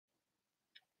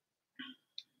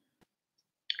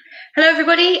Hello,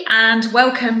 everybody, and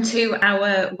welcome to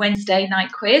our Wednesday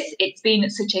night quiz. It's been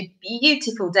such a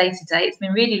beautiful day today. It's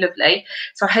been really lovely.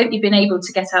 So I hope you've been able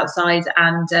to get outside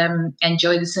and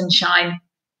enjoy the sunshine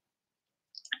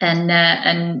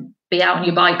and be out on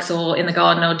your bikes or in the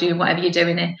garden or doing whatever you're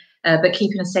doing, but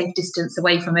keeping a safe distance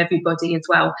away from everybody as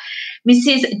well.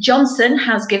 Mrs. Johnson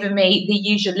has given me the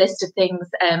usual list of things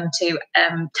to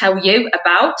tell you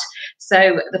about.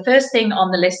 So the first thing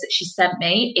on the list that she sent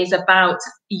me is about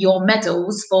your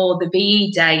medals for the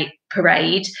VE Day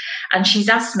parade, and she's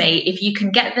asked me if you can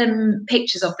get them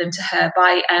pictures of them to her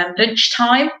by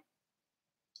lunchtime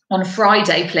on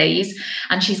Friday, please.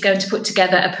 And she's going to put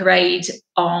together a parade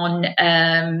on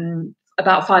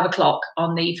about 5 o'clock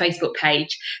on the Facebook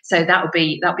page. So that'll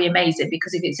be amazing,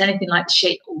 because if it's anything like the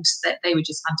Shields, that they were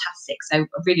just fantastic. So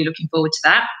I'm really looking forward to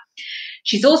that.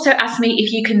 She's also asked me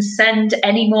if you can send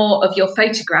any more of your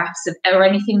photographs or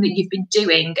anything that you've been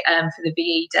doing for the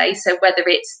VE Day. So whether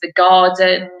it's the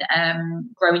garden,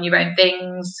 growing your own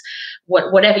things,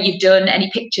 whatever you've done, any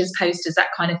pictures, posters, that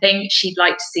kind of thing. She'd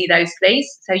like to see those, please.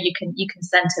 So you can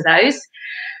send her those.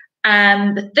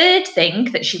 And the third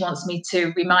thing that she wants me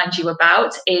to remind you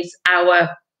about is our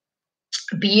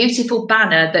beautiful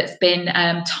banner that's been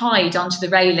tied onto the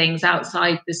railings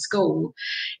outside the school.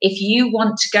 If you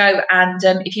want to go and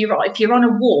if you're on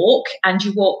a walk and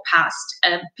you walk past,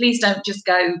 please don't just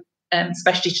go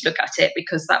especially to look at it,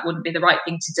 because that wouldn't be the right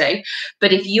thing to do.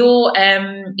 But if you're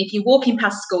walking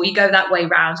past school, you go that way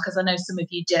round, because I know some of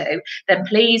you do, then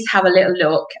please have a little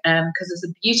look, because there's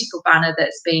a beautiful banner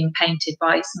that's been painted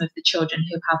by some of the children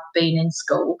who have been in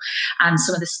school and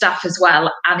some of the staff as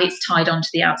well, and it's tied onto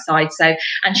the outside. So,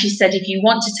 and she said if you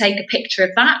want to take a picture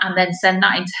of that and then send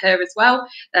that into her as well,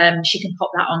 she can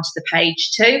pop that onto the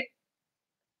page too.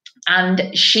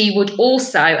 And she would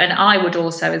also, and I would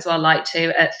also as well, like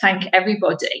to thank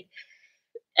everybody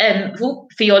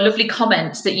for your lovely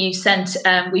comments that you sent.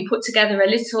 We put together a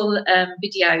little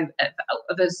video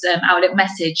of us, our little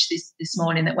message this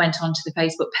morning that went onto the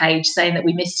Facebook page saying that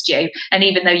we missed you. And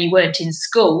even though you weren't in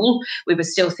school, we were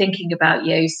still thinking about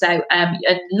you. So and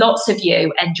lots of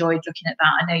you enjoyed looking at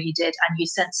that. I know you did. And you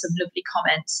sent some lovely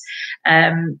comments.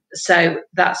 So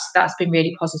that's been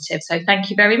really positive. So thank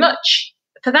you very much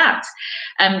for that.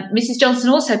 Mrs.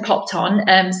 Johnson also popped on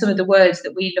some of the words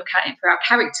that we look at for our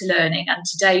character learning, and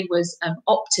today was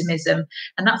optimism,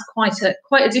 and that's quite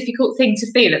a difficult thing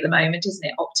to feel at the moment, isn't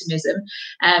it? Optimism.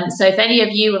 So if any of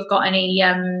you have got any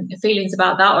feelings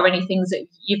about that, or any things that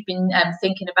you've been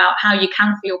thinking about how you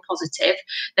can feel positive,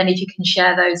 then if you can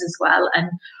share those as well. And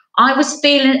I was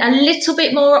feeling a little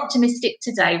bit more optimistic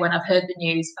today when I've heard the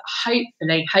news, but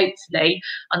hopefully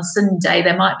on Sunday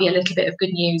there might be a little bit of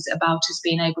good news about us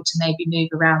being able to maybe move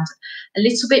around a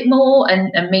little bit more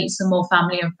and meet some more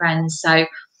family and friends. So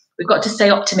we've got to stay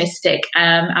optimistic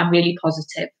and really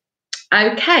positive.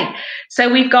 Okay, so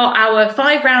we've got our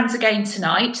 5 rounds again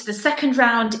tonight. The second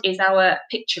round is our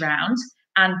picture round.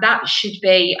 And that should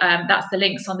be, that's the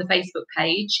links on the Facebook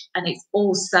page. And it's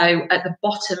also at the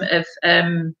bottom of,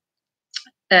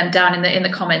 down in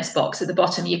the comments box at the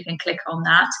bottom, you can click on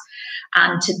that.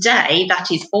 And today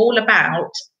that is all about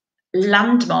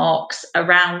landmarks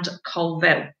around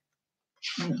Coalville.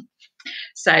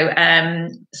 So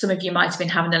some of you might have been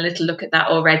having a little look at that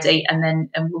already, and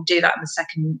we'll do that in the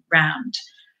second round.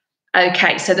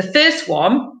 Okay, so the first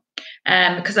one,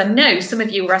 because I know some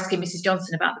of you were asking Mrs.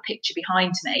 Johnson about the picture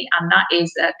behind me, and that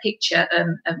is a picture,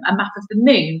 a map of the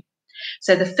moon.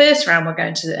 So the first round we're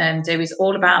going to do is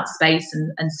all about space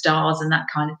and stars and that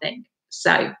kind of thing.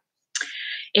 So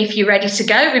if you're ready to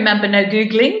go, remember no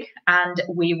Googling, and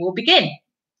we will begin.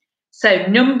 So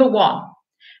number 1,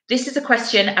 this is a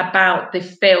question about the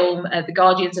film, the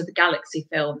Guardians of the Galaxy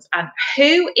films, and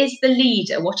who is the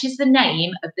leader? What is the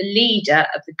name of the leader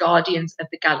of the Guardians of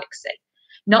the Galaxy?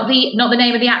 Not the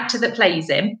name of the actor that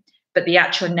plays him, but the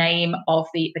actual name of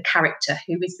the character.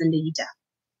 Who is the leader?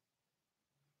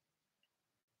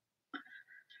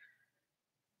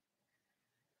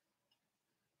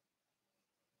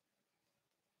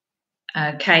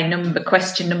 Okay,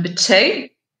 question number 2.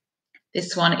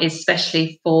 This one is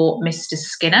especially for Mr.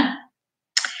 Skinner.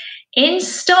 In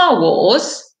Star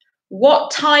Wars,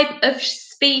 what type of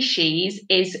species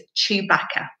is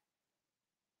Chewbacca?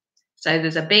 So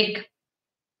there's a big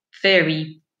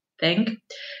furry thing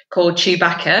called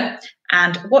Chewbacca.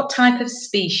 And what type of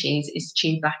species is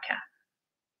Chewbacca?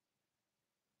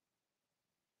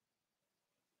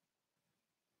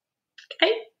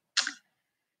 Okay.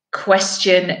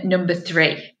 Question number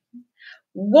 3.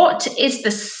 What is the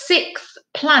 6th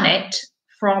planet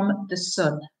from the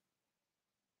sun?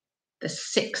 The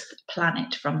 6th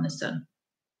planet from the sun.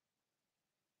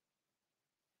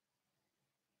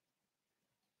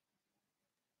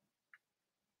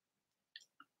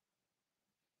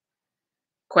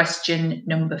 Question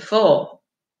number 4.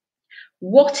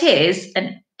 What is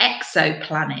an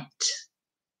exoplanet?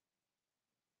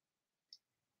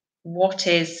 What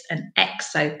is an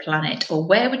exoplanet, or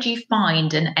where would you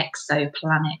find an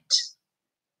exoplanet?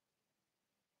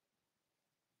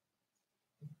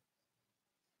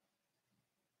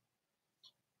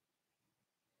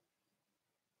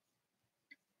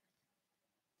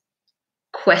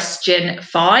 Question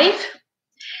 5.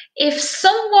 If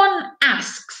someone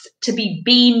asks to be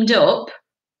beamed up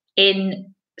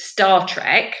in Star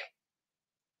Trek,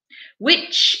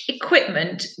 which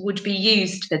equipment would be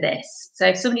used for this? So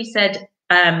if somebody said,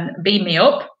 beam me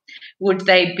up, would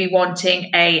they be wanting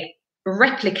a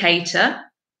replicator,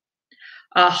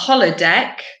 a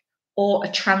holodeck, or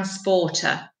a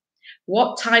transporter?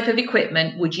 What type of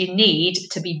equipment would you need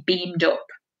to be beamed up?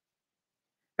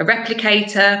 A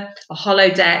replicator, a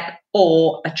holodeck,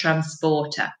 or a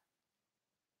transporter?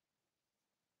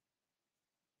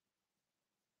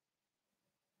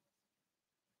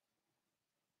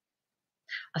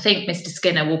 I think Mr.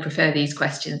 Skinner will prefer these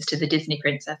questions to the Disney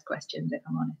princess questions, if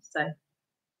I'm honest.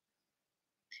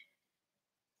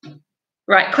 So,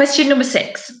 right, question number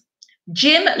 6.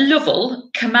 Jim Lovell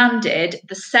commanded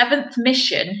the 7th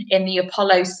mission in the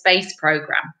Apollo space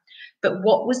program, but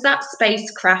what was that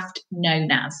spacecraft known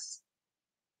as?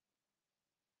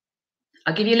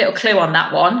 I'll give you a little clue on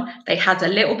that one. They had a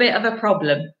little bit of a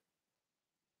problem.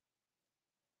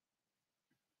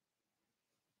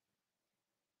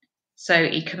 So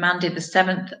he commanded the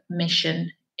 7th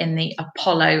mission in the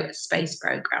Apollo space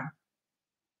program.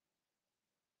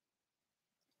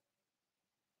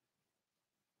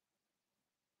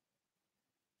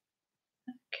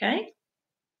 Okay.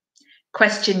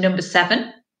 Question number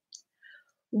 7.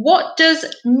 What does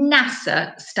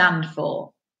NASA stand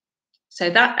for?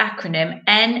 So that acronym,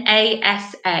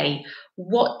 NASA,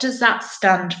 what does that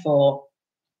stand for?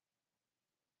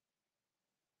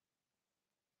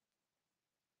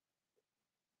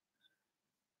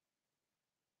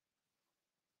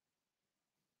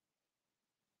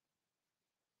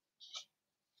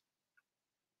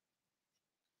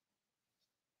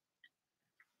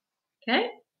 Okay.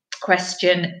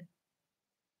 Question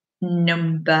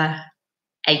number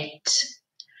 8.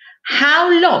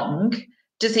 How long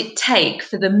does it take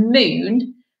for the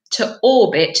moon to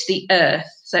orbit the Earth?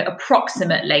 So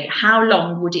approximately, how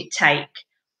long would it take?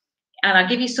 And I'll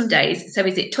give you some days. So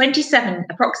is it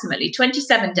approximately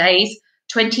 27 days,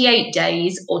 28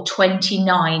 days, or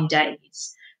 29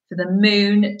 days for the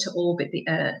moon to orbit the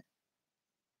Earth?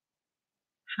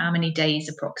 How many days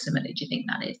approximately do you think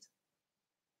that is?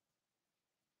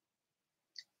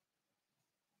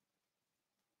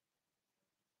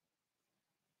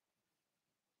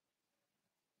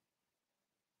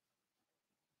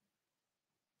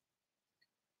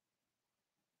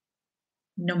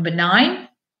 Number 9.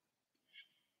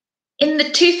 In the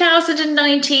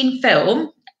 2019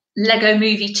 film, Lego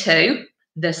Movie 2,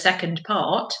 the second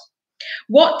part,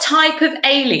 what type of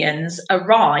aliens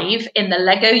arrive in the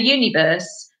Lego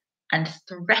universe and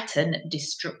threaten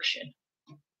destruction?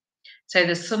 So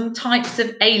there's some types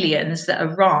of aliens that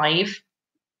arrive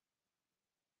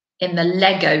in the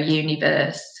Lego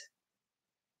universe.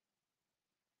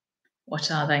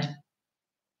 What are they?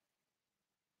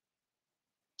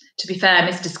 To be fair,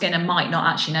 Mr. Skinner might not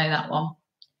actually know that one.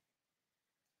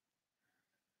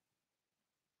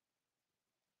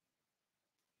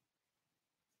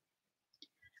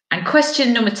 And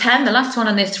question number 10, the last one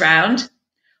on this round.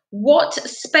 What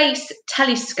space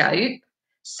telescope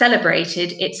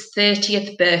celebrated its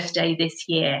 30th birthday this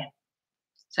year?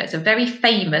 So it's a very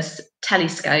famous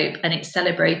telescope and it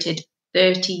celebrated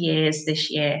 30 years this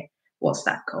year. What's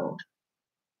that called?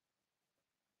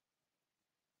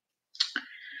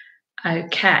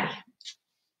 Okay,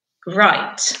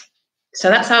 right. So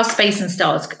that's our space and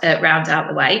stars round out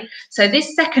the way. So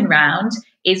this second round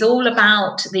is all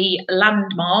about the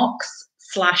landmarks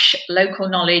 / local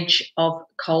knowledge of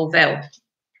Coalville.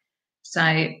 So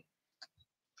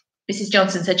Mrs.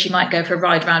 Johnson said she might go for a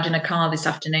ride around in a car this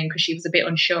afternoon because she was a bit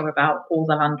unsure about all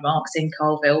the landmarks in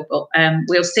Coalville, but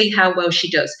we'll see how well she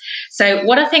does. So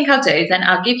what I think I'll do, then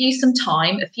I'll give you some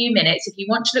time, a few minutes, if you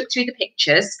want to look through the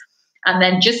pictures and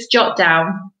then just jot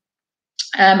down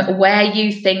where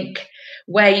you think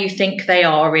they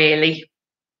are really.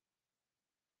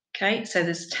 Okay, so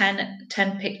there's 10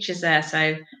 pictures there,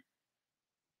 so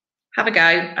have a go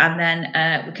and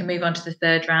then we can move on to the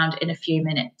third round in a few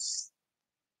minutes.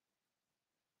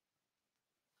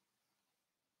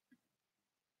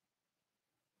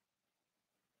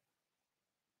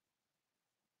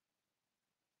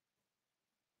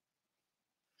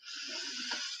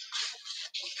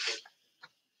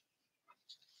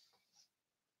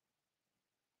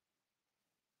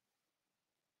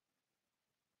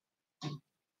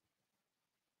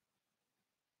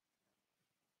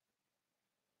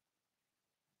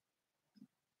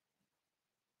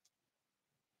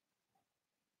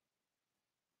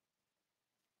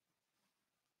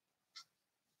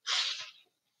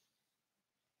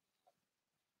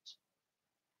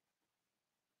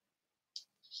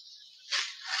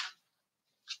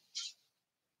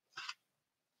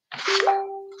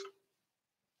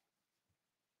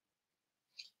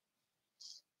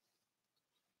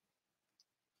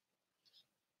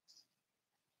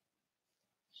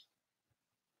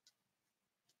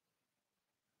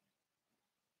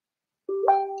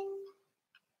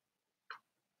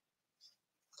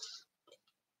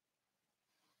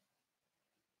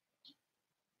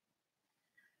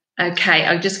 Okay,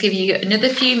 I'll just give you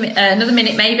another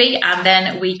minute maybe, and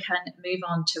then we can move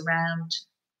on to round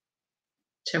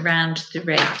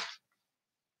 3.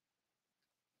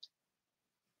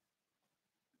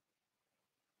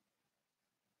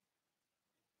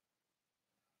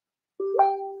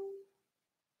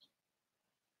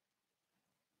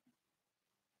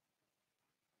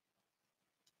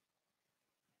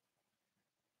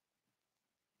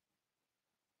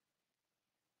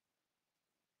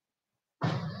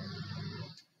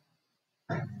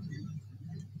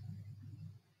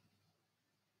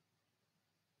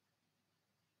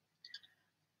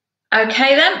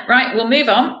 Okay then, right, we'll move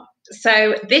on.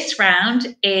 So this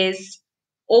round is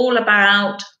all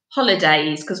about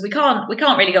holidays, because we can't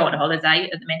really go on a holiday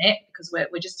at the minute because we're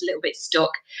just a little bit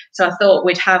stuck. So I thought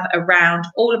we'd have a round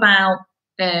all about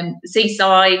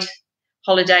seaside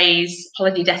holidays,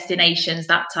 holiday destinations,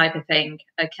 that type of thing.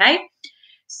 Okay,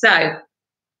 so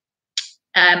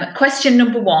question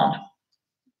number 1.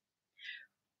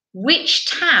 Which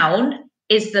town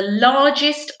is the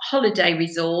largest holiday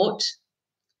resort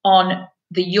on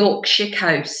the Yorkshire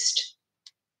coast?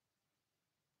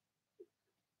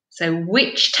 So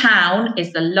which town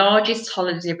is the largest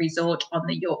holiday resort on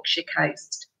the Yorkshire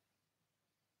coast?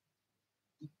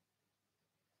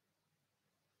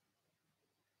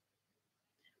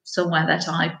 Somewhere that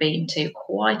I've been to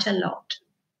quite a lot.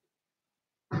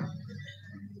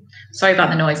 Sorry about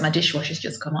the noise, my dishwasher's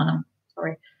just come on. I'm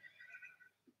sorry.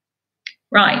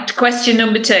 Right, question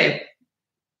number 2.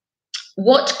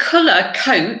 What colour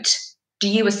coat do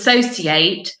you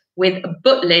associate with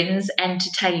Butlins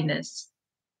entertainers?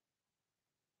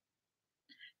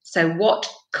 So what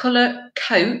colour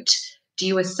coat do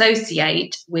you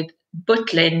associate with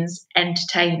Butlins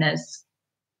entertainers?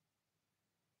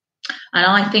 And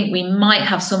I think we might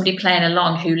have somebody playing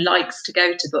along who likes to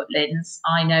go to Butlins.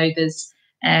 I know there's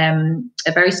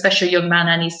a very special young man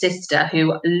and his sister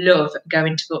who love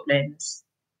going to Butlins.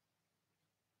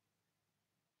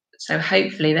 So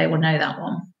hopefully they will know that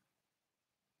one.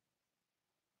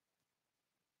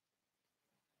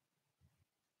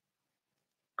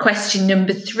 Question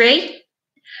number 3.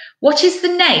 What is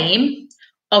the name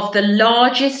of the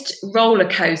largest roller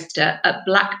coaster at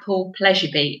Blackpool Pleasure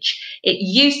Beach? It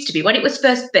used to be, when it was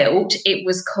first built, it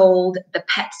was called the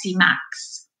Pepsi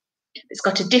Max. It's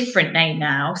got a different name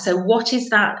now. So what is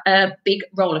that big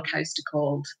roller coaster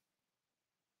called?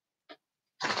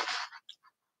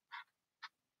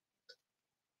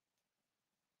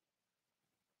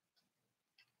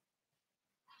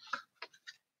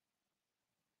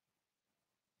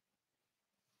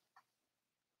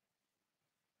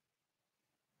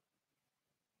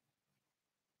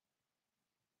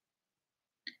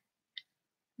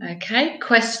 Okay,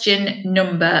 question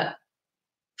number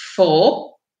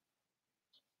 4.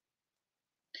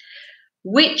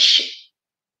 Which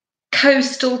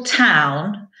coastal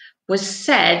town was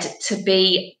said to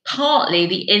be partly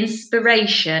the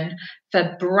inspiration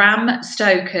for Bram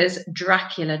Stoker's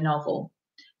Dracula novel?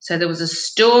 So there was a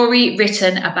story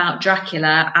written about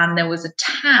Dracula, and there was a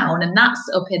town, and that's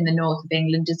up in the north of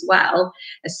England as well,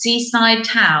 a seaside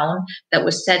town that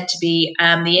was said to be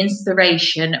the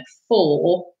inspiration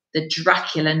for the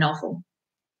Dracula novel.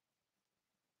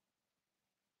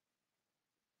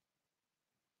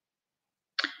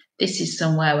 This is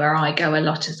somewhere where I go a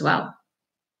lot as well.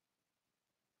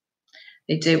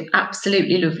 They do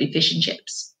absolutely lovely fish and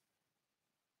chips.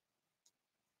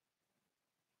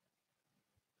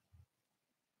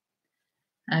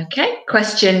 Okay,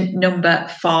 question number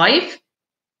 5.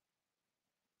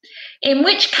 In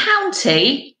which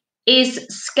county is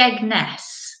Skegness?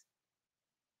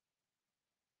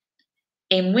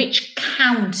 In which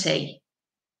county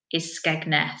is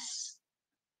Skegness?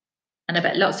 And I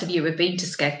bet lots of you have been to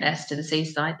Skegness, to the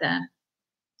seaside there.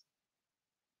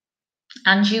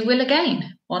 And you will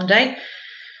again one day.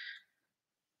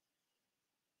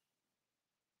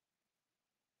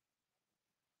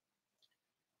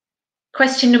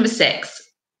 Question number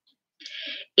 6.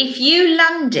 If you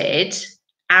landed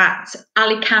at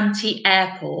Alicante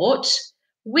Airport,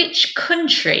 which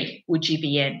country would you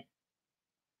be in?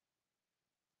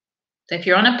 So if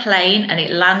you're on a plane and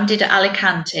it landed at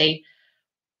Alicante,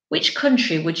 which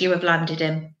country would you have landed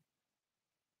in?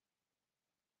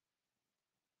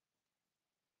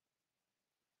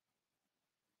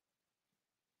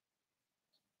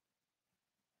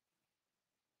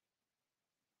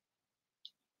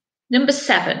 Number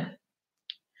 7.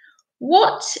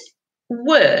 What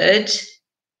word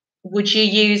would you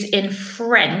use in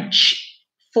French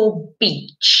for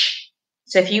beach?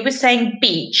 So if you were saying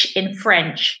beach in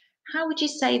French, how would you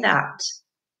say that?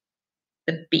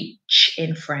 The beach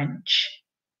in French.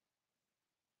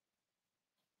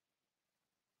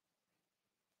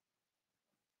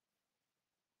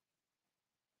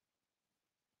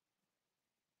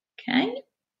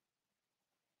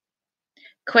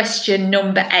 Question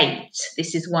number 8.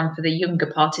 This is one for the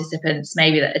younger participants,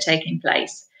 maybe that are taking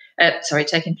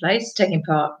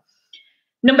part.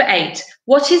 Number 8.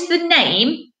 What is the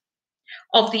name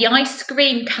of the ice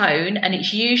cream cone? And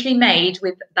it's usually made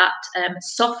with that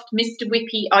soft Mr.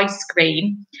 Whippy ice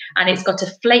cream, and it's got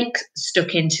a flake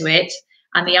stuck into it,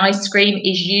 and the ice cream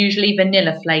is usually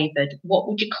vanilla flavoured. What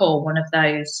would you call one of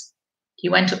those?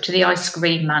 You went up to the ice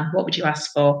cream man. What would you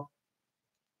ask for?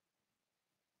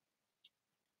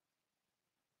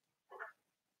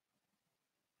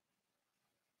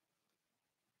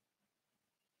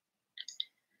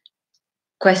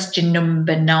 Question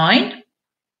number 9.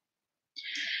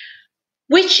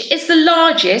 Which is the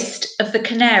largest of the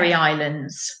Canary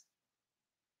Islands?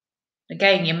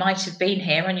 Again, you might have been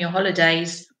here on your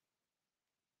holidays.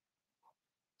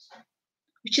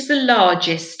 Which is the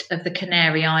largest of the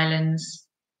Canary Islands?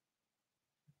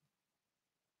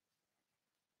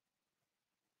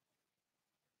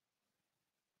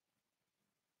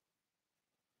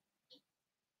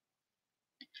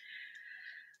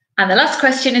 And the last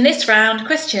question in this round,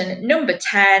 question number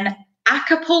 10.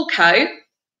 Acapulco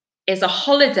is a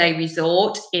holiday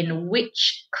resort in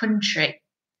which country?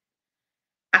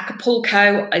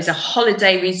 Acapulco is a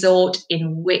holiday resort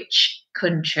in which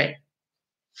country?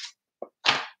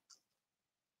 And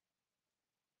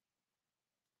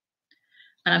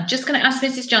I'm just going to ask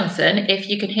Mrs. Johnson if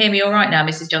you can hear me all right now,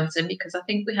 Mrs. Johnson, because I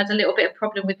think we had a little bit of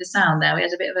problem with the sound there. We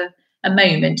had a bit of a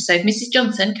moment. So if Mrs.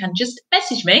 Johnson can just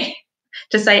message me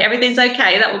to say everything's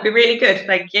okay, that would be really good.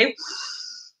 Thank you.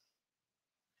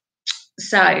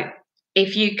 So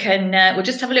if you can, we'll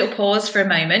just have a little pause for a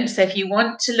moment. So if you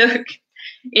want to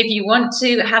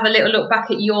have a little look back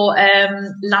at your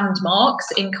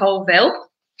landmarks in Colville,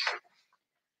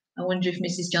 I wonder if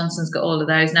Mrs. Johnson's got all of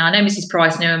those. Now, I know Mrs.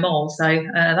 Price knew them all, so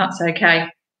that's okay.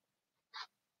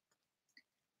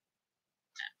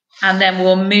 And then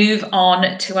we'll move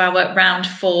on to our round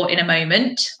 4 in a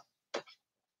moment.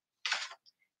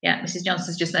 Yeah, Mrs.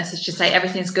 Johnson's just messaged to say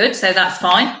everything's good, so that's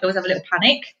fine. Always have a little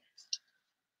panic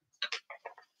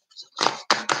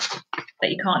that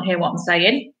you can't hear what I'm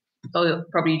saying. Or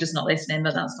probably you're just not listening,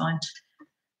 but that's fine.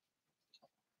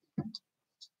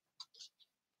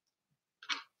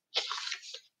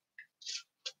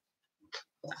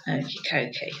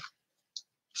 Okay.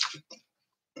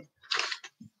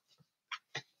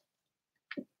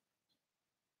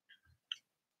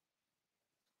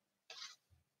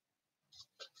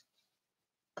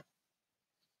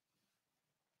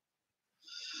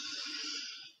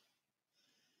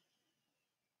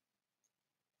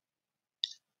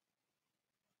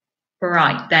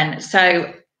 Right then,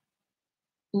 so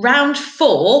round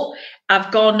 4,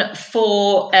 I've gone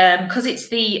for, because it's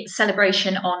the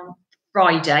celebration on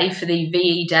Friday for the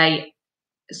VE Day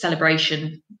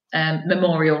celebration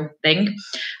memorial thing.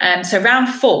 So round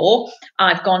 4,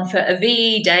 I've gone for a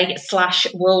VE Day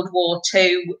 / World War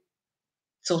II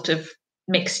sort of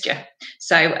mixture.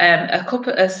 So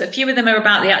a few of them are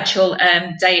about the actual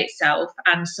day itself,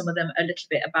 and some of them a little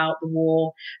bit about the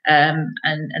war and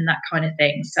that kind of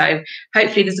thing. So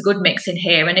hopefully there's a good mix in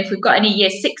here. And if we've got any year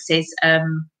 6s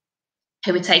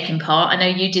who are taking part, I know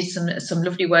you did some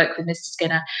lovely work with Mr.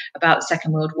 Skinner about the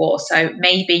Second World War, so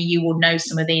maybe you will know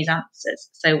some of these answers.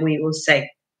 So we will see.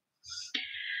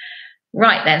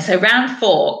 Right then, so round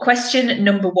 4, question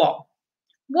number 1.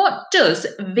 What does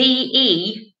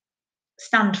VE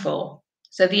stand for?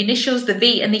 So the initials, the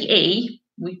V and the E,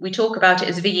 we talk about it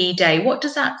as VE Day. What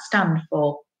does that stand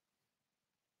for?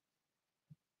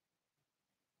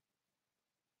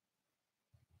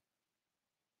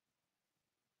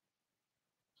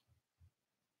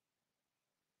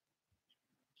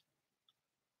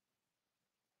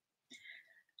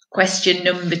 Question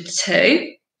number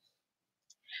 2.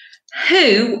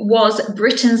 Who was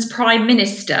Britain's Prime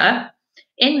Minister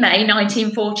in May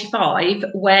 1945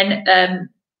 when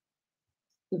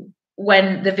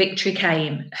the victory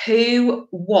came? Who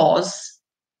was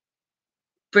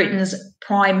Britain's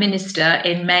Prime Minister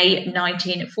in May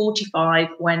 1945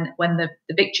 when the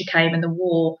victory came and the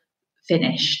war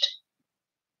finished?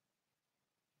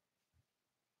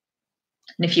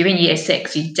 And if you're in year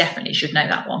 6, you definitely should know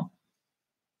that one.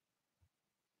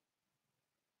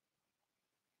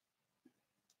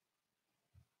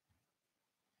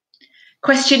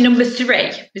 Question number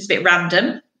 3 is a bit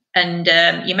random, and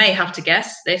you may have to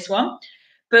guess this one.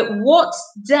 But what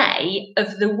day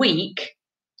of the week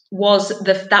was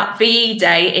that VE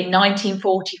Day in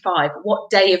 1945? What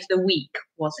day of the week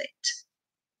was it?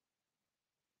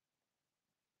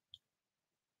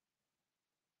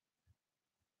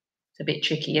 It's a bit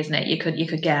tricky, isn't it? You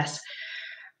could guess.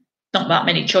 Not that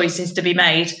many choices to be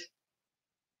made.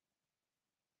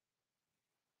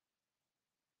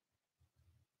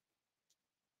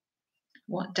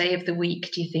 What day of the week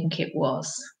do you think it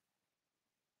was?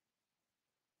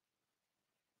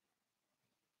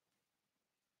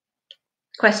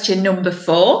 Question number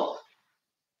 4.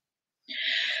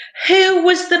 Who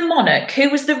was the monarch? Who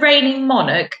was the reigning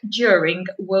monarch during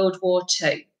World War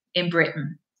II in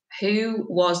Britain? Who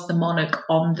was the monarch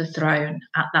on the throne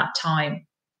at that time?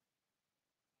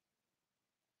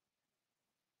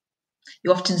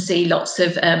 You often see lots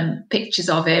of pictures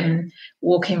of him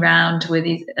walking around with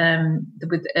his on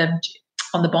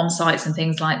the bomb sites and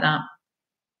things like that.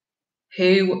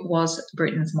 Who was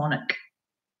Britain's monarch?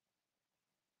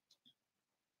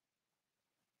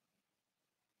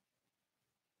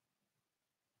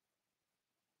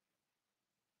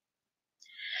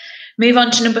 Move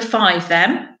on to number 5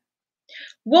 then.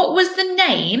 What was the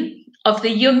name of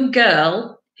the young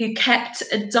girl who kept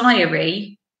a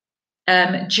diary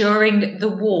during the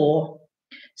war?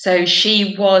 So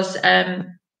she was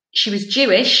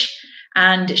Jewish,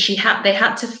 and they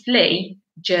had to flee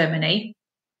Germany,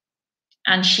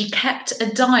 and she kept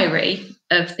a diary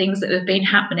of things that had been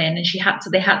happening, and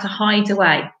they had to hide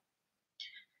away.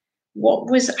 What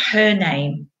was her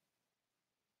name?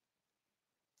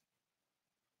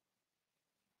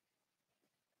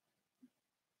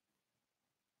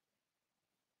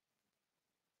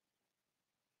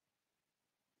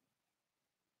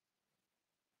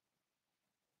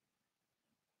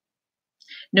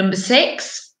 Number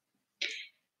 6.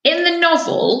 In the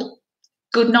novel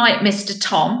Goodnight, Mr.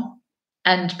 Tom,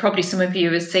 and probably some of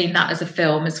you have seen that as a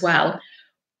film as well,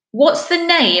 what's the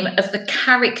name of the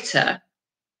character,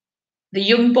 the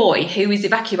young boy who is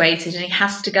evacuated and he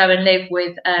has to go and live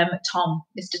with Tom,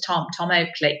 Mr. Tom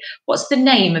Oakley? What's the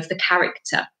name of the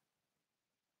character?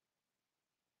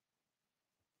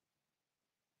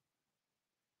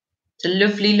 It's a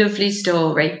lovely, lovely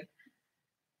story.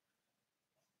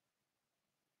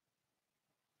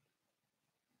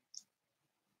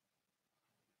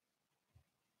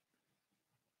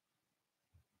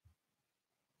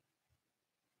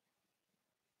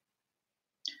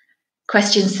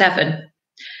 Question 7.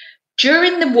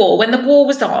 During the war, when the war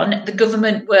was on, the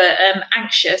government were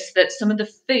anxious that some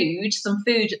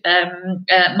food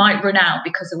might run out,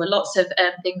 because there were lots of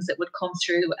things that would come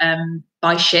through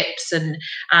by ships, and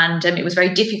it was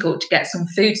very difficult to get some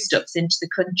foodstuffs into the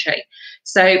country.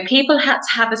 So people had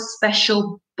to have a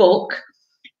special book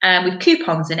with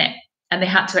coupons in it, and they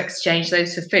had to exchange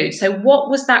those for food. So what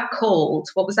was that called?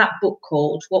 What was that book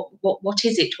called? What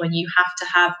is it when you have to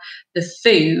have the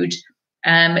food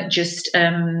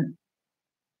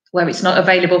where it's not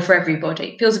available for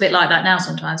everybody? It feels a bit like that now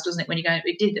sometimes, doesn't it? When you go,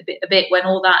 it did a bit when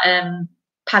all that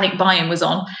panic buying was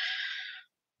on.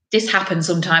 This happened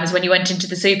sometimes when you went into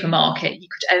the supermarket. You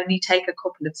could only take a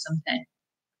couple of something.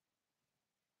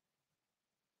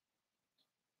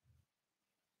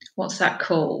 What's that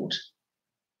called?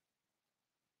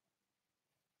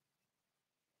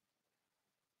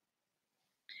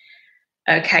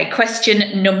 Okay,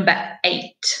 question number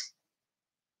 8.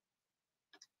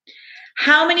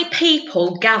 How many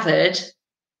people gathered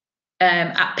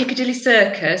at Piccadilly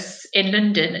Circus in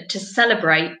London to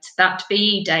celebrate that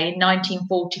VE Day in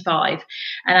 1945?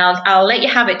 And I'll let you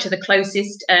have it to the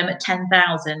closest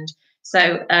 10,000.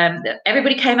 So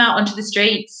everybody came out onto the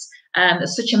streets.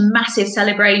 Such a massive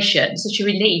celebration, such a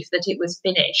relief that it was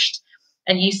finished.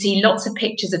 And you see lots of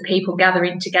pictures of people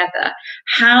gathering together.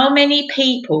 How many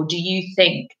people do you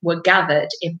think were gathered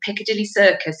in Piccadilly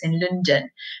Circus in London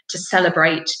to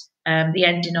celebrate the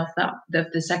ending of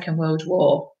the Second World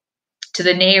War? To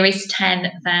the nearest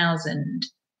 10,000.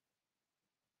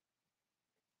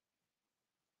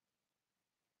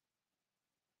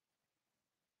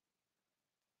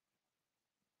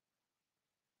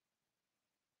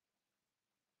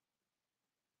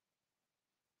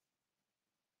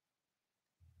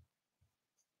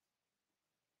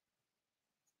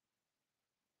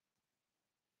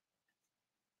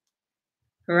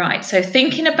 Right, so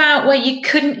thinking about where you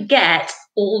couldn't get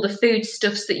all the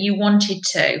foodstuffs that you wanted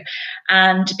to,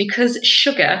 and because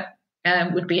sugar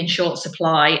would be in short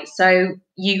supply, so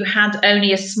you had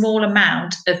only a small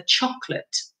amount of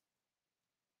chocolate,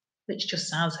 which just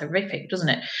sounds horrific, doesn't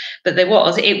it? But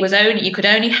you could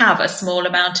only have a small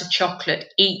amount of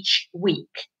chocolate each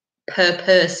week per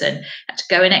person. You had to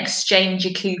go and exchange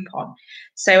your coupon.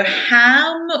 So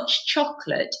how much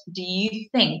chocolate do you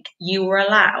think you were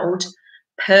allowed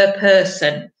per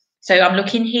person? So I'm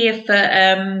looking here for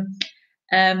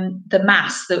the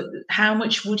mass. How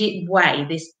much would it weigh,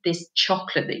 this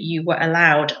chocolate that you were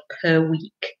allowed per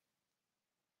week?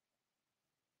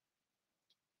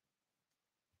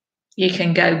 You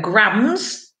can go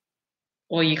grams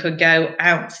or you could go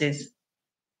ounces.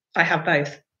 I have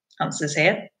both. answers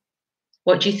here.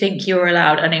 What do you think you're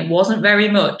allowed? And it wasn't very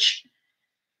much.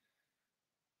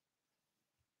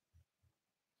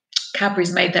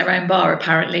 Cadbury's made their own bar,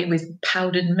 apparently, with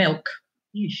powdered milk.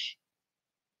 Eesh.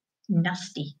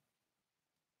 Nasty.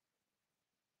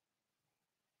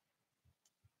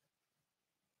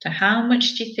 So how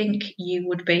much do you think you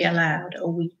would be allowed a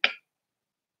week?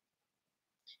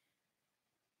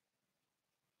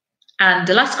 And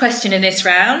the last question in this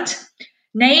round,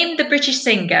 name the British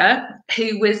singer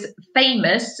who was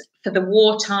famous for the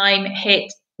wartime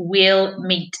hit We'll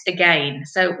Meet Again.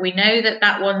 So we know that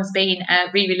that one's been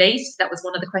re-released. That was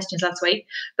one of the questions last week.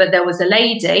 But there was a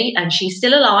lady, and she's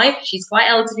still alive. She's quite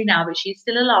elderly now, but she's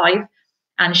still alive.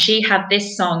 And she had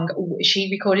this song.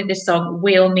 She recorded this song,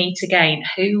 We'll Meet Again.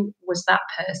 Who was that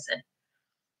person?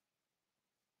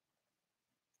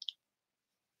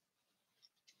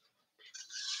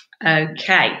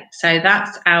 Okay, so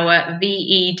that's our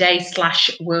VE Day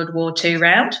 / World War II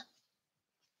round.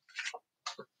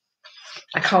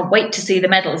 I can't wait to see the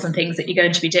medals and things that you're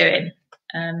going to be doing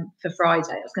for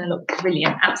Friday. It's going to look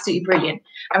brilliant, absolutely brilliant.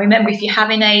 And remember, if you're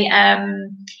having a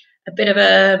bit of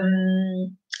a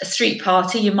street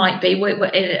party, you might be.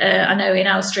 I know in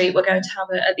our street we're going to have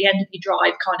at the end of your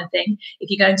drive kind of thing. If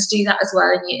you're going to do that as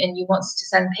well, and you want to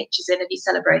send pictures in of you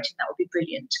celebrating, that would be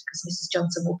brilliant, because Mrs.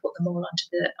 Johnson will put them all onto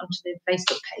the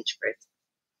Facebook page for us.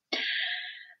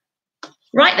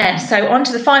 Right then, so on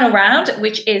to the final round,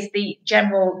 which is the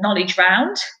general knowledge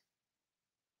round.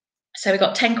 So we've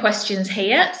got 10 questions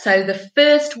here. So the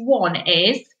first one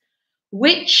is,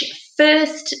 which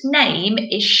first name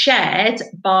is shared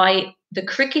by the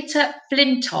cricketer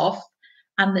Flintoff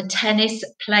and the tennis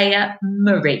player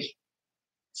Murray?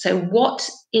 So what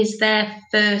is their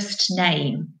first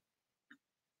name?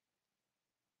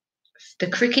 The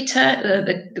cricketer,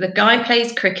 the guy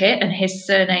plays cricket and his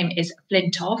surname is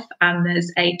Flintoff, and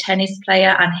there's a tennis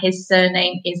player and his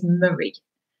surname is Murray.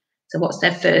 So what's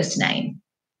their first name?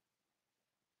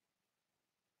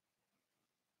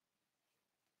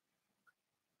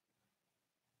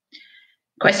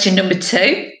 Question number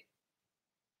 2.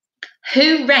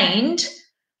 Who reigned?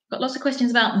 Got lots of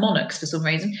questions about monarchs for some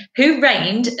reason. Who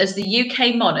reigned as the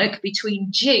UK monarch between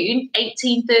June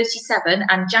 1837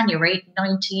 and January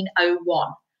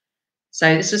 1901?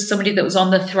 So this was somebody that was on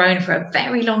the throne for a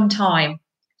very long time.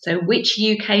 So which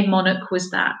UK monarch was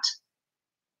that?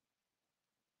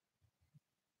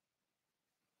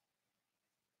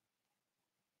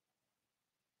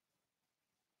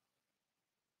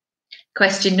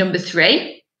 Question number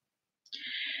 3.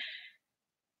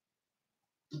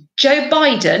 Joe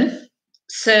Biden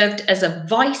served as a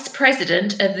vice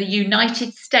president of the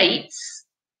United States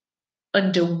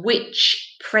under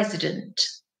which president?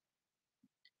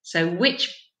 So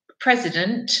which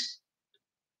president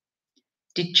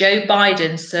did Joe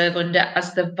Biden serve under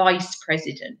as the vice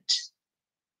president?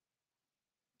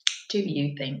 Do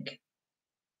you think?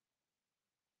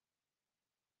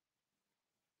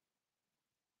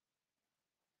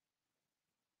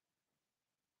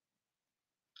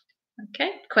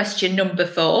 Okay, question number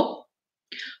 4.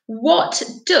 What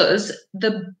does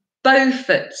the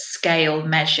Beaufort scale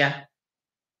measure?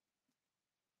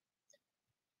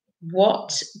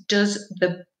 What does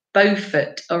the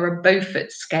Beaufort or a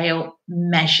Beaufort scale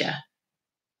measure?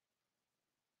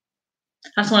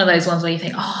 That's one of those ones where you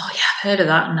think, oh yeah, I've heard of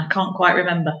that and I can't quite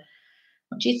remember.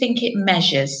 What do you think it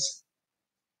measures?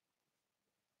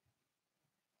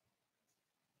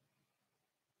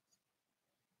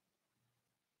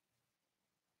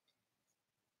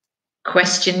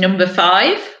 Question number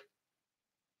 5.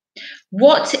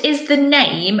 What is the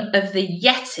name of the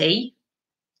Yeti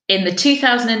in the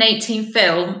 2018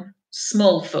 film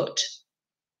Smallfoot?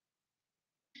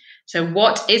 So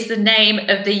what is the name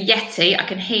of the Yeti? I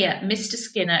can hear Mr.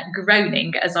 Skinner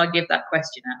groaning as I give that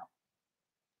question out.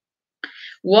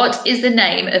 What is the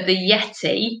name of the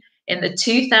Yeti in the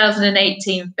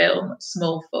 2018 film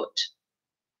Smallfoot?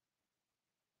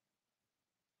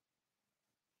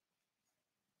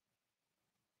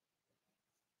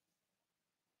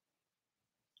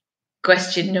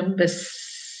 Question number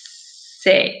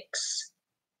 6.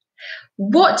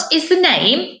 What is the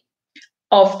name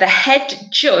of the head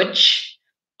judge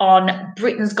on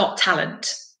Britain's Got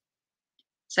Talent?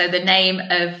 So the name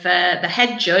of the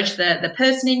head judge, the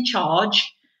person in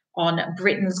charge on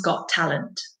Britain's Got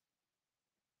Talent.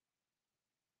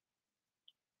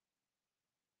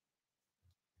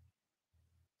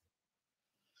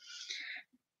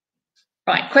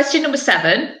 Right, question number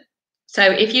 7. So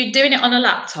if you're doing it on a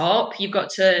laptop, you've got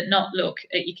to not look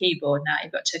at your keyboard now.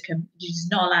 You're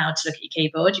just not allowed to look at your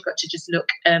keyboard. You've got to just look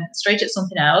straight at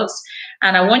something else.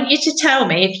 And I want you to tell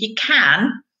me, if you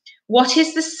can, What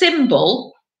is the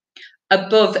symbol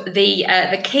above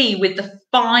the key with the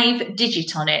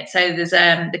 5-digit on it? So there's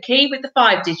the key with the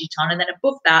 5-digit on, and then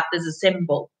above that there's a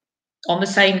symbol on the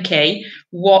same key.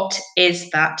 What is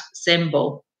that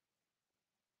symbol?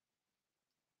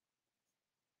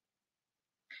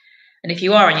 And if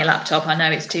you are on your laptop, I know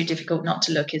it's too difficult not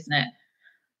to look, isn't it?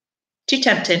 Too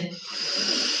tempting.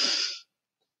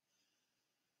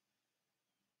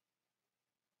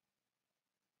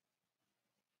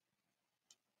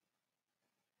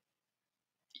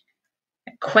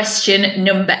 Question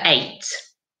number 8.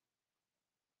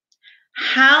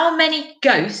 How many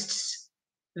ghosts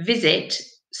visit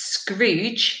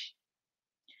Scrooge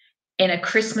in A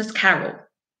Christmas Carol?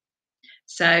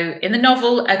 So in the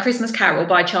novel A Christmas Carol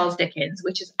by Charles Dickens,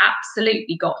 which has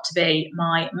absolutely got to be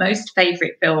my most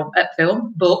favourite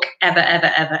book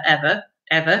ever.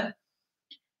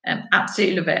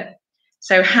 Absolutely love it.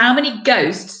 So how many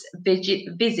ghosts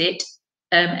visit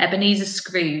Ebenezer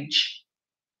Scrooge?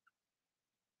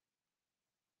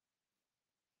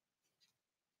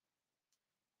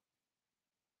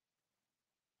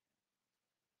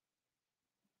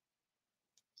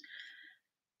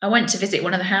 I went to visit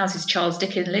one of the houses Charles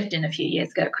Dickens lived in a few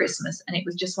years ago at Christmas, and it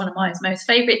was just one of my most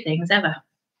favourite things ever.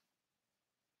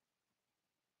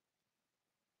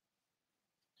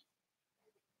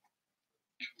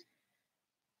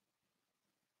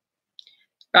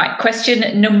 Right,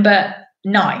 question number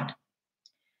 9.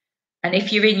 And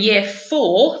if you're in year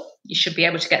 4, you should be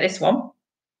able to get this one,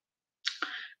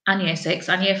 and year 6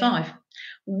 and year 5.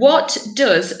 What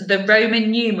does the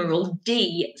Roman numeral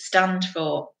D stand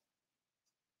for?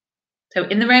 So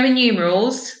in the Roman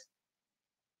numerals,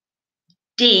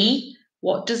 D,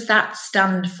 what does that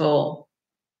stand for?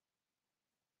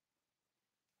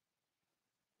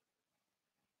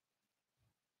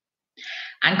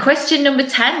 And question number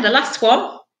 10, the last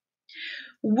one.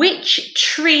 Which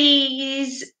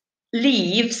tree's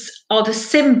leaves are the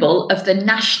symbol of the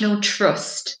National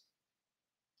Trust?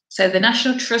 So the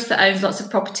National Trust that owns lots of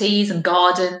properties and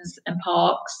gardens and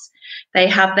parks, they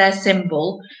have their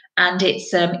symbol, and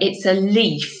it's a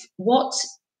leaf. What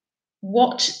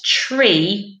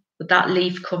tree would that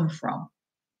leaf come from?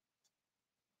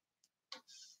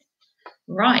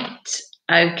 Right.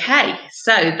 Okay.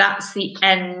 So that's the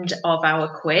end of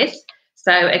our quiz.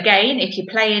 So again, if you're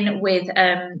playing with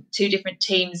 2 different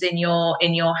teams in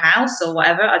your house or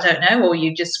whatever, I don't know, or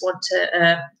you just want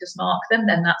to just mark them,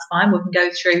 then that's fine. We can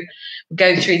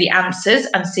go through the answers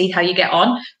and see how you get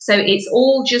on. So it's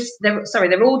all just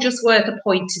they're all just worth a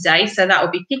point today. So that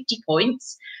would be 50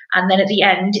 points. And then at the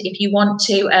end, if you want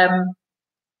to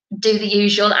do the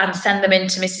usual and send them in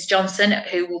to Mrs. Johnson,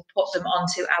 who will put them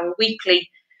onto our weekly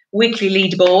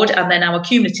leaderboard and then our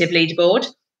cumulative leaderboard,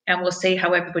 and we'll see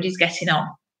how everybody's getting on.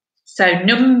 So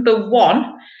number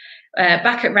 1,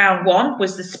 back at round 1,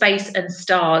 was the space and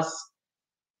stars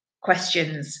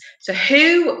questions. So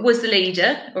who was the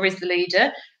leader, or is the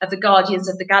leader, of the Guardians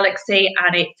of the Galaxy?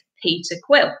 And it's Peter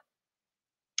Quill.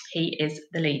 He is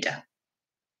the leader.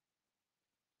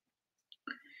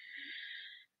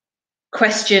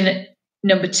 Question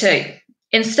number 2.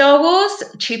 In Star Wars,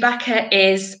 Chewbacca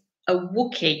is a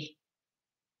Wookiee.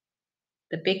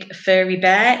 The big furry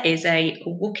bear is a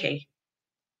Wookiee.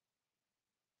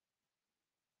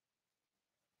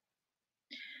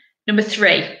 Number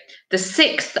 3. The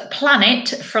 6th planet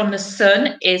from the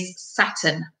sun is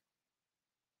Saturn.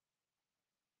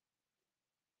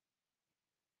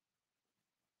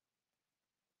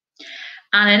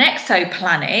 And an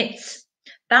exoplanet,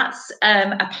 that's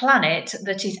a planet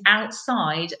that is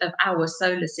outside of our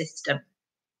solar system.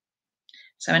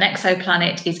 So an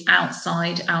exoplanet is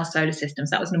outside our solar system.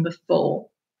 So that was number 4.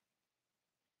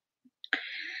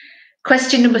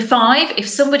 Question number 5. If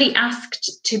somebody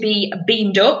asked to be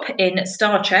beamed up in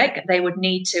Star Trek, they would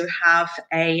need to have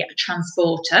a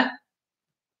transporter.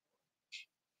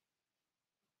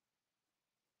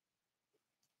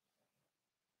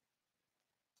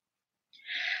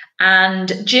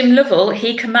 And Jim Lovell,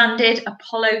 he commanded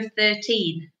Apollo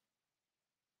 13.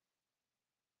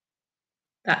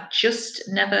 That just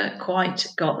never quite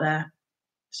got there,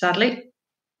 sadly.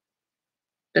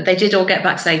 But they did all get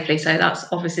back safely, so that's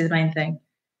obviously the main thing.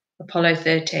 Apollo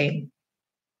 13.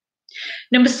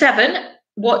 Number 7,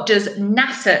 what does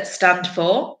NASA stand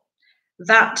for?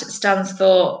 That stands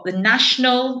for the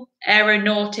National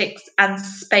Aeronautics and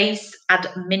Space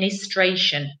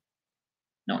Administration.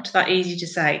 Not that easy to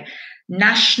say.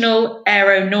 National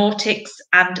Aeronautics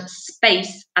and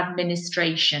Space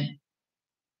Administration.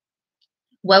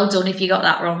 Well done if you got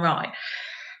that wrong right.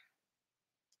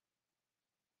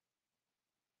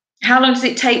 How long does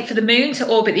it take for the moon to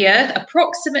orbit the Earth?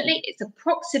 It's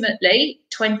approximately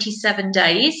 27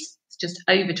 days. It's just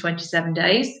over 27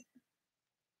 days.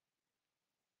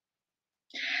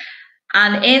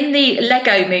 And in the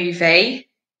Lego movie,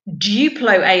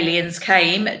 Duplo aliens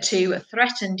came to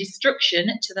threaten destruction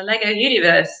to the Lego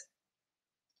universe.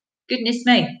 Goodness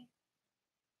me.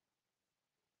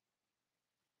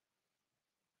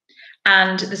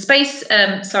 And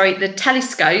the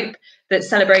telescope that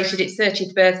celebrated its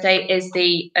 30th birthday is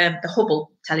the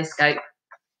Hubble telescope.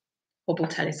 Hubble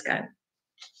telescope.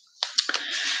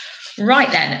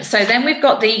 Right then, so then we've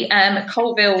got the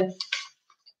Colville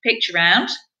picture round.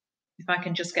 If I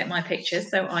can just get my pictures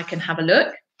so I can have a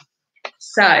look.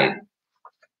 So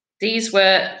these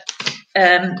were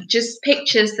just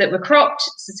pictures that were cropped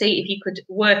to see if you could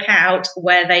work out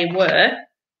where they were.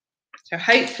 So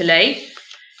hopefully,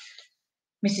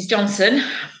 Mrs. Johnson,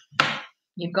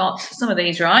 you've got some of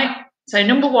these right. So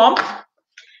number one,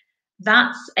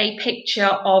 that's a picture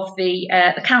of the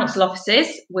council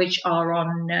offices, which are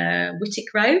on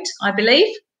Whittick Road, I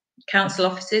believe. Council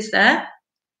offices there.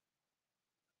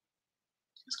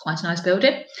 It's quite a nice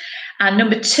building. And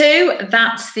number two,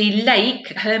 that's the lake,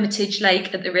 Hermitage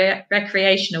Lake, at the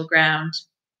recreational ground.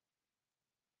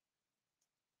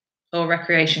 Or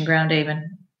recreation ground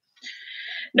even.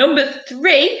 Number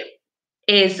three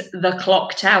is the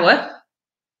clock tower.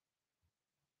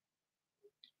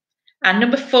 And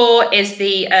number four is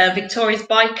the Victoria's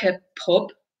Biker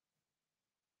pub.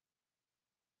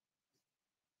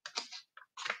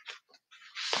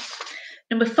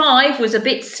 Number five was a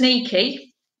bit sneaky.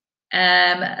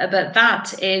 But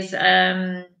that is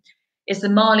the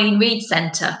Marlene Reed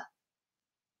Centre.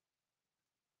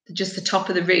 Just the top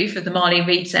of the roof of the Marlene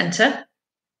Reed Centre.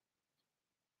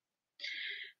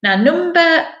 Now,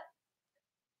 number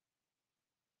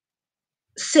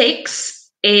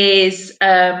six is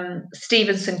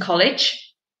Stevenson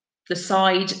College, the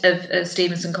side of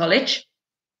Stevenson College.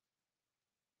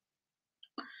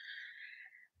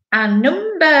 And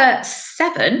number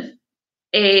seven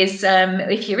is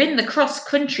if you're in the cross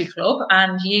country club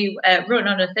and you run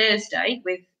on a Thursday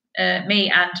with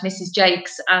me and Mrs.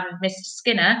 Jakes and Mr.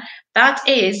 Skinner, that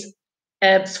is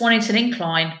Swannington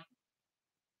Incline.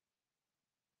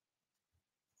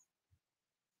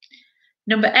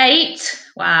 Number eight,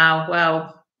 wow,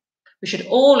 well, we should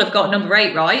all have got number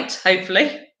eight right,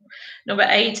 hopefully. Number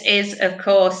eight is, of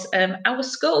course, our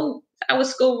school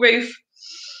roof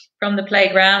from the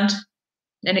playground,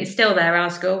 and it's still there, our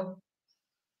school.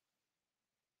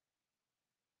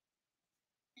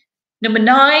 Number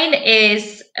nine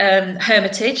is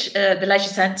Hermitage, the leisure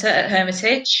centre at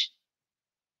Hermitage.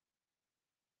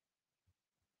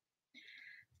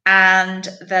 And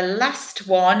the last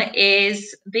one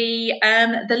is the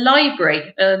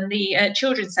library, the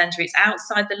children's centre. It's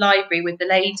outside the library with the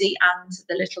lady and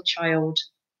the little child.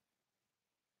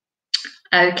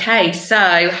 Okay,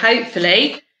 so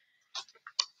hopefully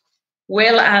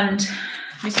Will and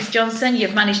Mrs. Johnson,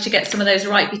 you've managed to get some of those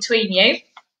right between you,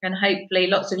 and hopefully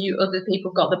lots of you other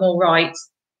people got them all right.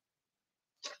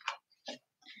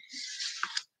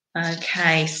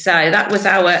 Okay, so that was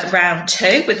our round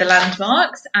two with the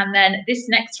landmarks, and then this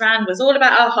next round was all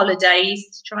about our holidays,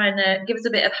 to try and give us a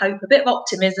bit of hope, a bit of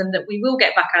optimism that we will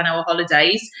get back on our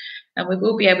holidays and we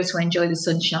will be able to enjoy the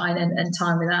sunshine and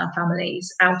time with our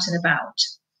families out and about.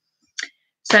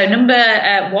 So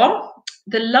number one,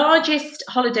 the largest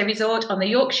holiday resort on the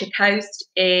Yorkshire coast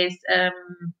is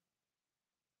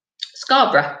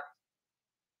Scarborough.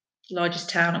 The largest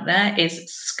town up there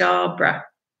is Scarborough.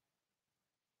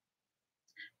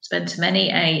 Spent many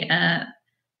a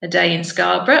day in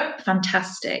Scarborough.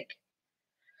 Fantastic.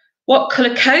 What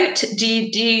colour coat do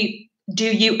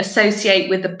you associate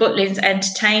with the Butlins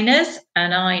entertainers?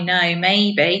 And I know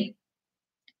maybe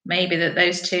that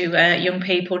those two young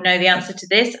people know the answer to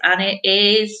this, and it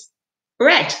is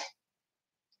red.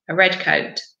 A red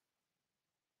coat.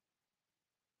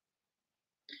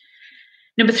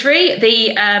 Number three,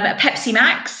 the Pepsi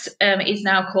Max is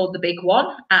now called the Big One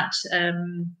at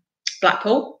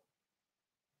Blackpool,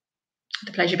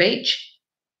 the Pleasure Beach.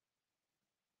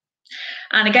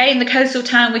 And again, the coastal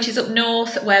town, which is up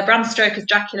north, where Bram Stoker's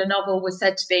Dracula novel was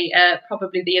said to be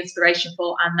probably the inspiration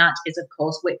for, and that is, of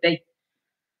course, Whitby.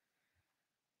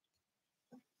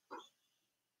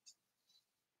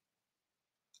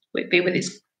 Whitby with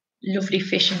its lovely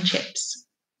fish and chips.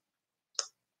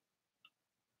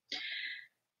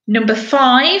 Number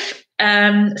five,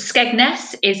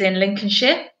 Skegness is in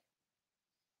Lincolnshire.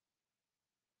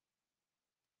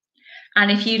 And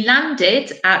if you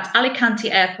landed at Alicante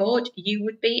Airport, you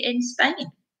would be in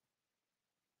Spain.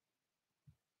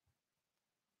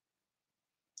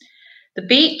 The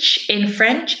beach in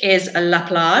French is la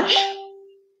plage.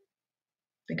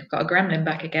 I think I've got a gremlin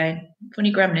back again.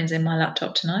 Funny gremlins in my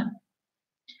laptop tonight.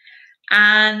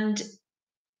 And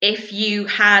if you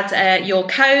had your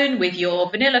cone with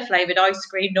your vanilla flavoured ice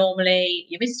cream, normally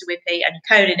your Mr. Whippy and your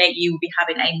cone in it, you would be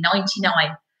having a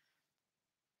 99.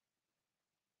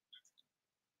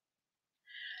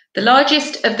 The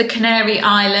largest of the Canary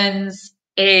Islands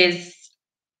is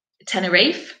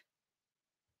Tenerife.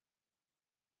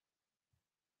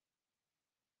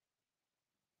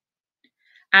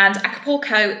 And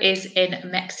Acapulco is in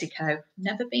Mexico.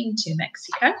 Never been to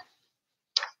Mexico.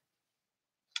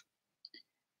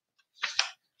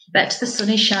 Bet the sun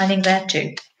is shining there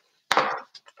too.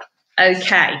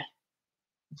 Okay.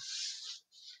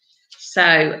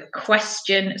 So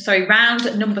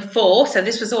round number 4. So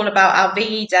this was all about our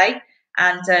VE Day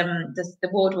and the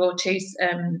World War II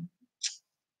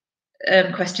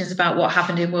questions about what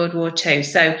happened in World War II.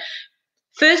 So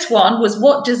first one was,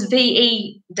 what does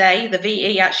VE Day, the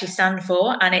VE, actually stand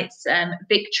for? And it's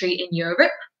Victory in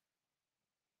Europe.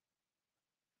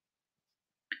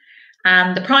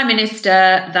 And the Prime Minister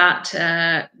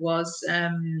that was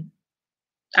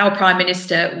our Prime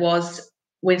Minister was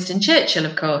Winston Churchill,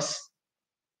 of course.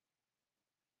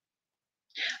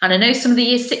 And I know some of the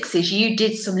Year 6s, you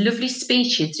did some lovely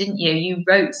speeches, didn't you? You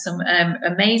wrote some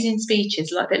amazing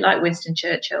speeches, a bit like Winston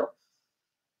Churchill,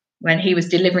 when he was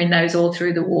delivering those all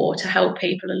through the war to help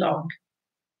people along.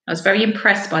 I was very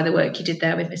impressed by the work you did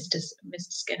there with Mr.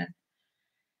 Skinner.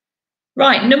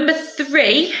 Right, number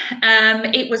 3,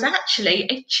 it was actually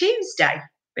a Tuesday,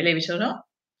 believe it or not.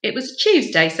 It was a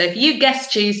Tuesday, so if you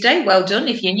guessed Tuesday, well done.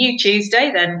 If you knew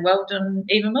Tuesday, then well done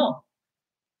even more.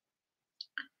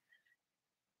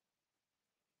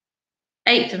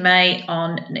 8th of May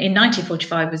in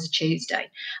 1945 was a Tuesday.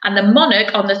 And the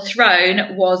monarch on the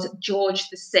throne was George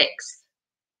VI.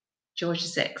 George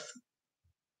VI.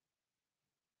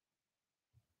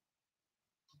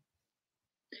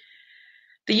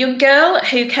 The young girl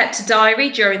who kept a diary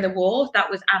during the war,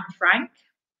 that was Anne Frank.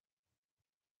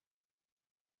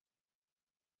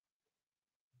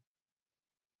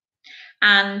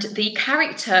 And the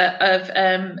character of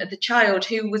the child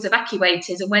who was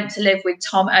evacuated and went to live with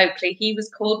Tom Oakley, he was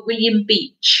called William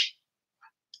Beach.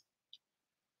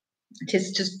 It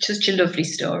is just such a lovely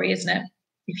story, isn't it?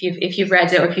 If you've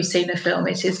read it or if you've seen the film,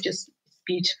 it is just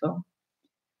beautiful.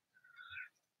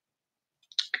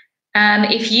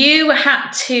 If you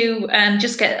had to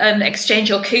just get exchange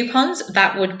your coupons,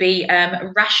 that would be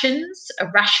rations, a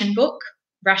ration book.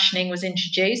 Rationing was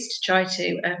introduced to try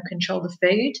to control the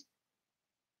food.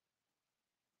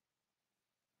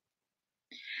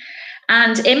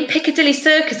 And in Piccadilly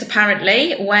Circus,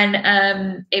 apparently, when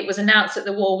it was announced that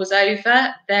the war was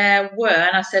over, there were,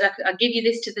 and I said I'll give you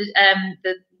this to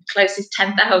the closest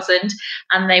 10,000,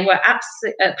 and they were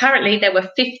apparently there were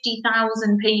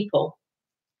 50,000 people.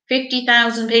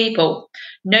 50,000 people.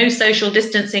 No social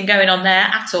distancing going on there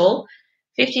at all.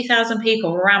 50,000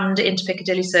 people rammed into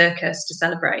Piccadilly Circus to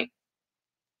celebrate.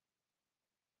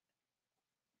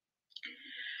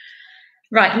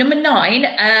 Right, number 9,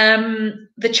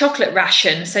 the chocolate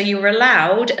ration. So you were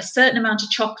allowed a certain amount of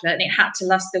chocolate and it had to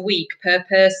last a week per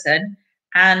person.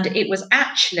 And it was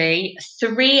actually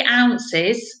 3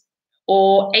 ounces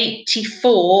or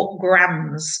 84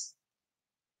 grams.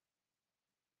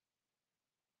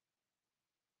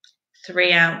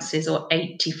 3 ounces or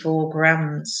 84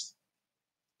 grams.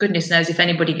 Goodness knows if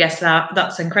anybody guessed that.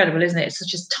 That's incredible, isn't it? It's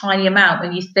such a tiny amount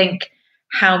when you think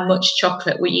how much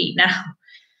chocolate we eat now.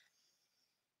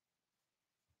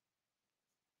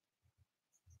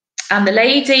 And the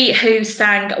lady who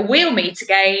sang We'll Meet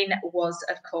Again was,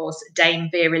 of course, Dame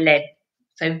Vera Lynn.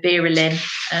 So Vera Lynn,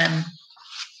 I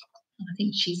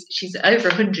think she's over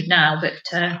 100 now, but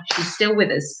she's still with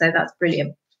us, so that's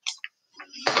brilliant.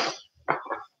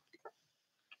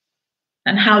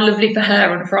 And how lovely for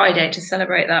her on Friday to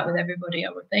celebrate that with everybody,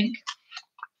 I would think.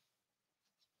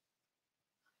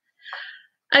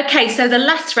 Okay, so the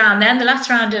last round then, the last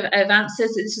round of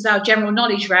answers, this is our general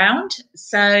knowledge round.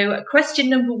 So question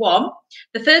number 1,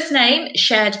 the first name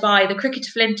shared by the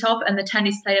cricketer Flintoff and the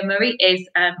tennis player Murray is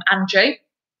Andrew,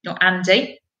 not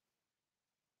Andy,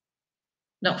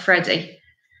 not Freddie.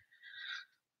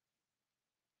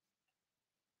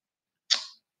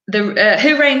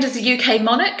 Who reigned as a UK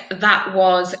monarch? That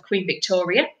was Queen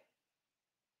Victoria.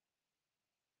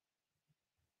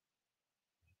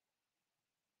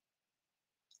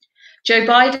 Joe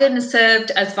Biden served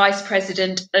as vice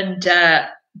president under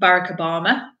Barack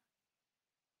Obama.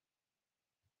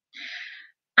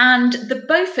 And the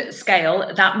Beaufort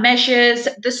scale that measures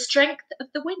the strength of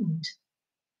the wind.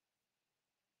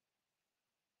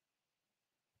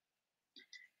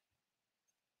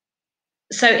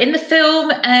 So in the film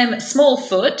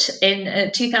Smallfoot,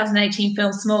 in 2018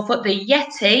 film Smallfoot, the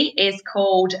Yeti is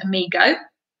called Migo.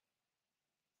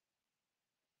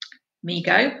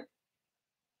 Migo.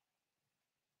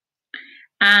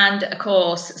 And of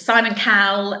course, Simon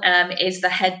Cowell is the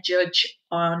head judge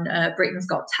on Britain's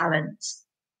Got Talent.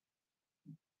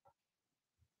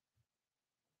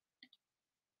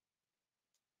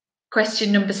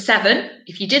 Question number 7,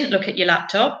 if you didn't look at your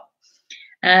laptop,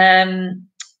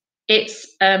 it's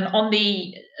on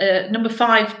the number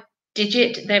 5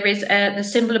 digit, there is the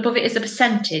symbol above it is a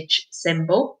percentage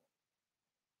symbol.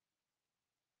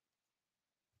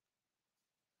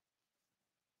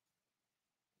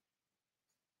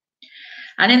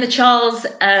 And in the Charles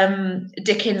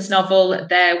Dickens novel,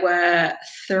 there were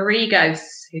 3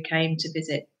 ghosts who came to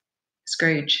visit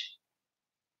Scrooge.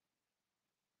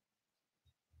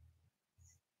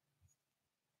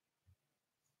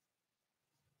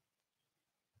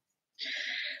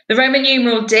 The Roman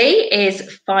numeral D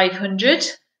is 500.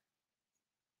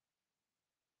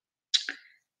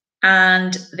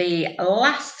 And the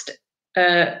last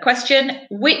question,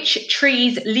 which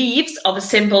tree's leaves are the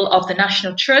symbol of the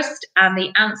National Trust? And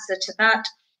the answer to that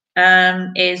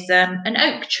is an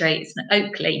oak tree. It's an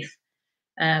oak leaf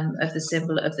of the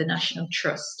symbol of the National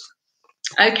Trust.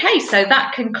 Okay, so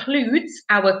that concludes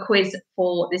our quiz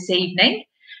for this evening.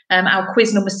 Our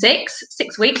quiz number 6.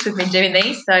 6 weeks we've been doing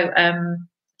these, so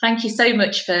thank you so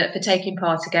much for taking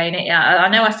part again. I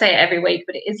know I say it every week,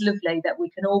 but it is lovely that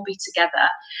we can all be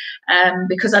together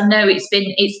because I know it's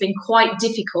been quite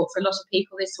difficult for a lot of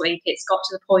people this week. It's got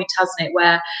to the point, hasn't it,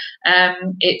 where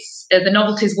it's the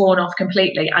novelty's worn off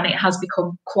completely, and it has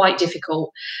become quite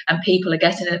difficult, and people are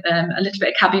getting a little bit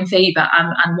of cabin fever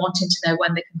and wanting to know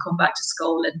when they can come back to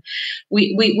school. And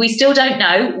we still don't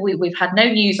know. We've had no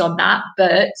news on that,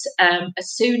 but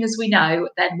as soon as we know,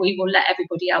 then we will let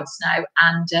everybody else know.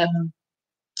 And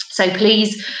so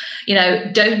please,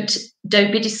 don't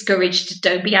be discouraged,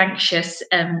 don't be anxious.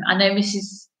 I know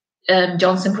Mrs.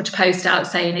 Johnson put a post out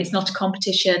saying it's not a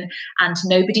competition and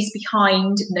nobody's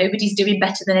behind, nobody's doing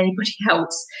better than anybody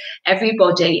else.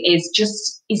 Everybody is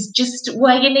just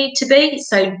where you need to be.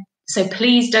 So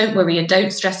please don't worry and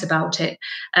don't stress about it.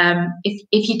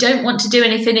 If you don't want to do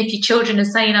anything, if your children are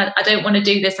saying, I don't want to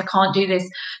do this, I can't do this,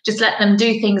 just let them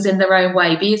do things in their own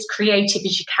way. Be as creative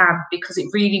as you can, because it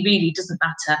really, really doesn't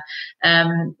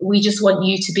matter. We just want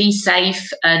you to be safe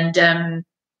and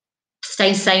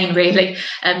stay sane, really,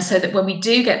 so that when we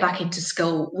do get back into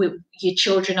school, your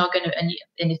children are going to,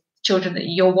 and children that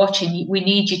you're watching, we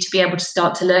need you to be able to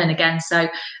start to learn again. So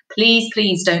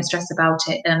please don't stress about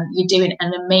it. You're doing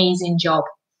an amazing job.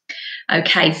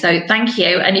 Okay, so thank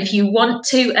you. And if you want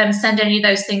to send any of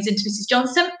those things into Mrs.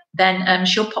 Johnson, then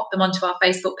she'll pop them onto our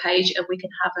Facebook page and we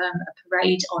can have a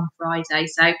parade on Friday.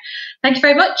 So thank you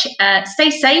very much.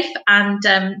 Stay safe, and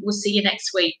we'll see you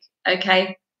next week.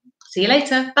 Okay, see you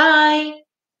later. Bye.